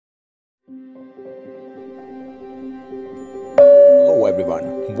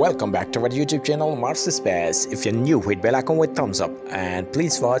everyone, welcome back to our YouTube channel Mars Space. If you're new, hit bell icon with thumbs up and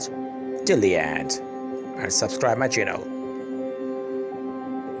please watch till the end and subscribe my channel.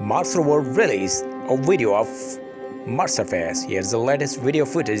 Mars rover released a video of Mars surface. Here's the latest video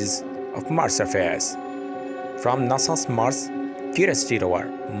footage of Mars surface from NASA's Mars Curiosity rover.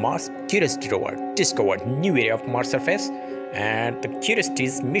 Mars Curiosity rover discovered new area of Mars surface, and the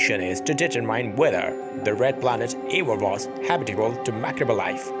Curiosity's mission is to determine whether the red planet ever was habitable to microbial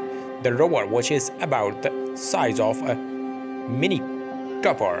life. The rover, which is about the size of a mini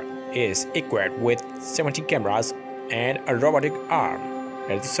copper, is equipped with 70 cameras and a robotic arm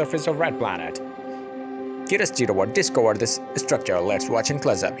at the surface of red planet. Curiosity rover discovered this structure. Let's watch in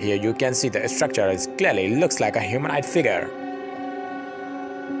close up. Here you can see the structure is clearly looks like a humanoid figure.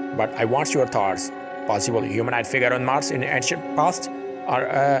 But I want your thoughts. Possible humanoid figure on Mars in ancient past,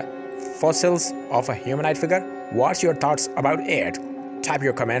 or fossils of a humanoid figure? What's your thoughts about it? Type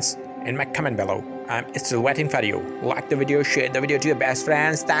your comments in my comment below. I'm still waiting for you. Like the video, share the video to your best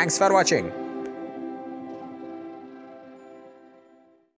friends. Thanks for watching.